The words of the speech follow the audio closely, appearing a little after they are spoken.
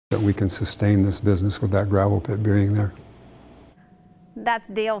that we can sustain this business with that gravel pit being there. That's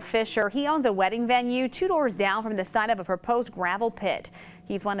Dale Fisher. He owns a wedding venue 2 doors down from the site of a proposed gravel pit.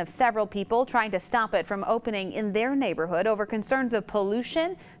 He's one of several people trying to stop it from opening in their neighborhood over concerns of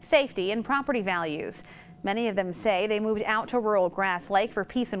pollution, safety, and property values. Many of them say they moved out to rural Grass Lake for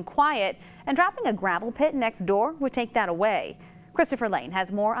peace and quiet, and dropping a gravel pit next door would take that away. Christopher Lane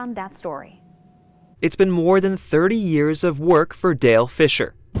has more on that story. It's been more than 30 years of work for Dale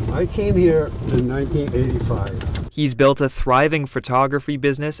Fisher. I came here in 1985. He's built a thriving photography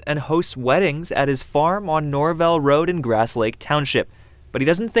business and hosts weddings at his farm on Norvell Road in Grass Lake Township. But he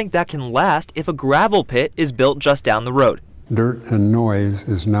doesn't think that can last if a gravel pit is built just down the road. Dirt and noise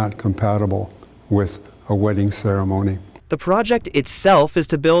is not compatible with a wedding ceremony. The project itself is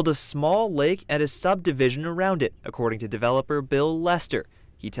to build a small lake and a subdivision around it, according to developer Bill Lester.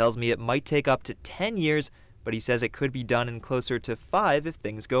 He tells me it might take up to 10 years, but he says it could be done in closer to 5 if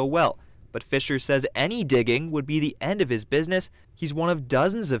things go well. But Fisher says any digging would be the end of his business. He's one of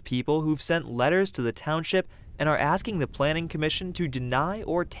dozens of people who've sent letters to the township and are asking the Planning Commission to deny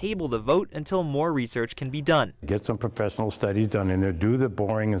or table the vote until more research can be done. Get some professional studies done in there, do the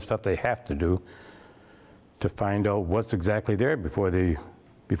boring and stuff they have to do to find out what's exactly there before they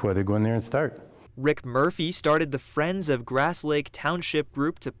go in there and start. Rick Murphy started the Friends of Grass Lake Township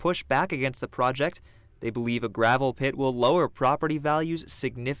group to push back against the project. They believe a gravel pit will lower property values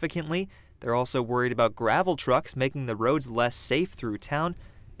significantly. They're also worried about gravel trucks making the roads less safe through town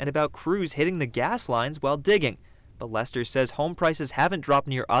and about crews hitting the gas lines while digging. But Lester says home prices haven't dropped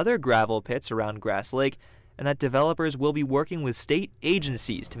near other gravel pits around Grass Lake and that developers will be working with state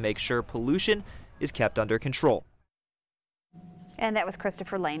agencies to make sure pollution is kept under control. And that was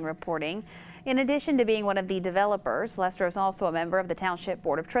Christopher Lane reporting. In addition to being one of the developers, Lester is also a member of the Township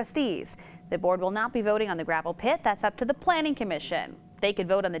Board of Trustees. The board will not be voting on the gravel pit. That's up to the Planning Commission. They could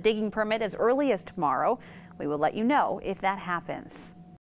vote on the digging permit as early as tomorrow. We will let you know if that happens.